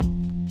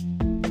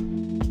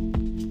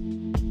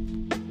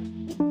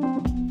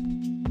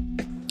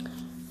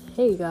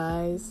Hey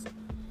guys,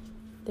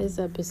 this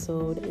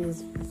episode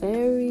is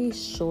very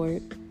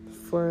short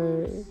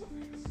for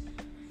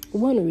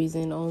one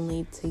reason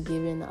only, to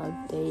give an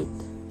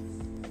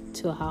update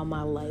to how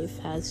my life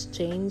has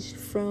changed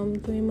from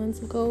 3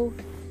 months ago.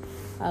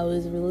 I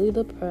was really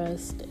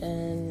depressed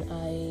and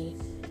I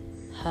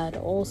had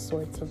all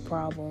sorts of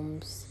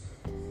problems,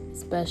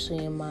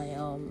 especially in my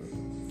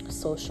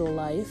social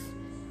life.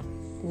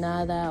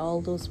 Now that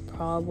all those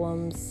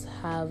problems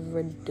have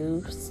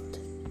reduced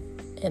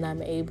and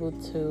I'm able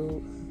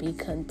to be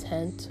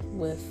content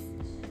with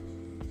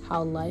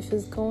how life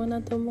is going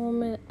at the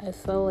moment, I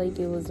felt like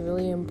it was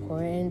really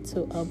important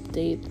to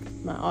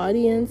update my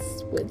audience,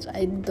 which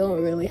I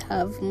don't really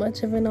have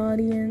much of an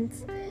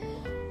audience.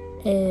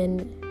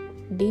 And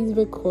these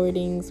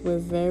recordings were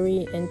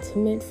very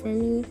intimate for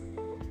me,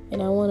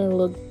 and I want to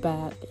look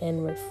back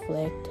and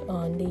reflect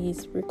on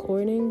these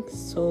recordings.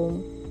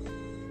 So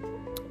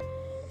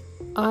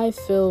I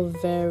feel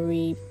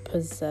very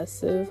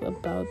possessive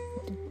about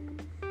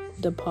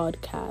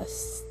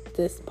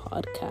this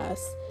podcast.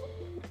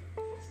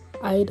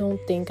 I don't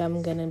think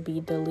I'm gonna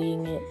be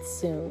deleting it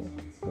soon,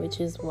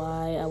 which is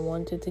why I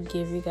wanted to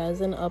give you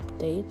guys an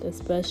update,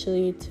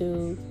 especially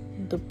to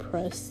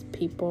depressed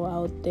people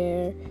out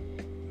there.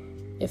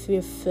 If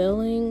you're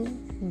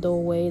feeling the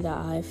way that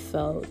I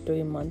felt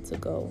 3 months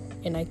ago,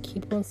 and I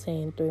keep on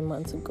saying 3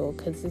 months ago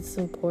because it's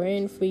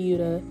important for you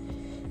to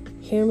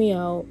hear me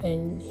out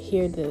and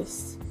hear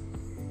this,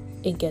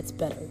 it gets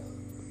better.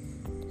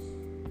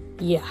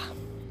 Yeah,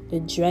 the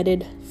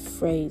dreaded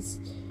phrase,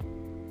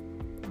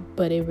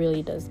 but it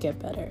really does get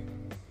better.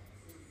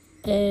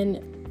 And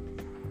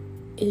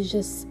it's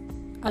just,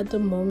 at the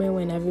moment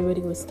when everybody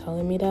was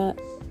telling me that,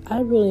 I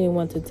really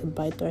wanted to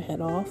bite their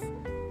head off.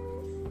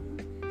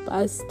 But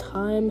as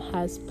time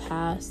has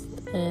passed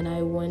and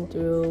I went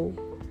through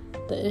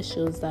the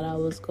issues that I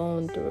was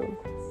going through,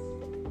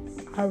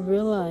 I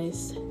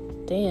realized,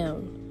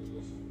 damn,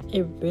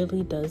 it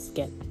really does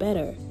get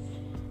better.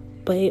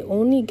 But it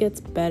only gets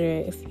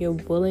better if you're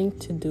willing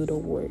to do the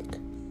work.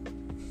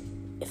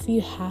 If you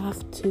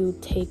have to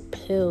take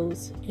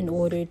pills in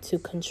order to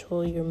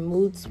control your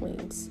mood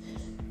swings,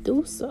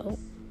 do so.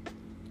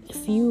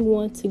 If you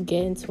want to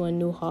get into a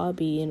new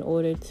hobby in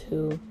order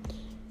to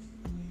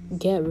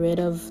get rid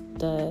of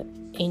the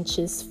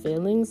anxious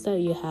feelings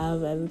that you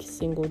have every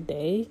single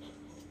day,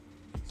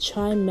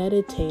 try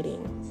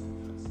meditating.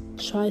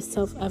 Try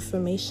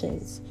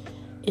self-affirmations.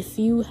 If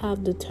you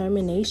have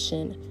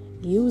determination,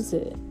 use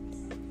it.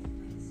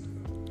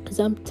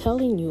 Because I'm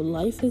telling you,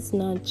 life is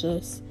not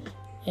just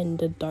in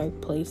the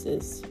dark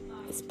places,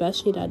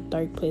 especially that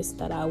dark place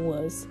that I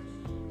was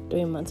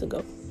 3 months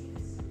ago.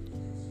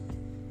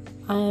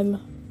 I am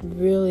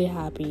really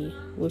happy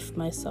with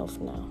myself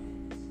now.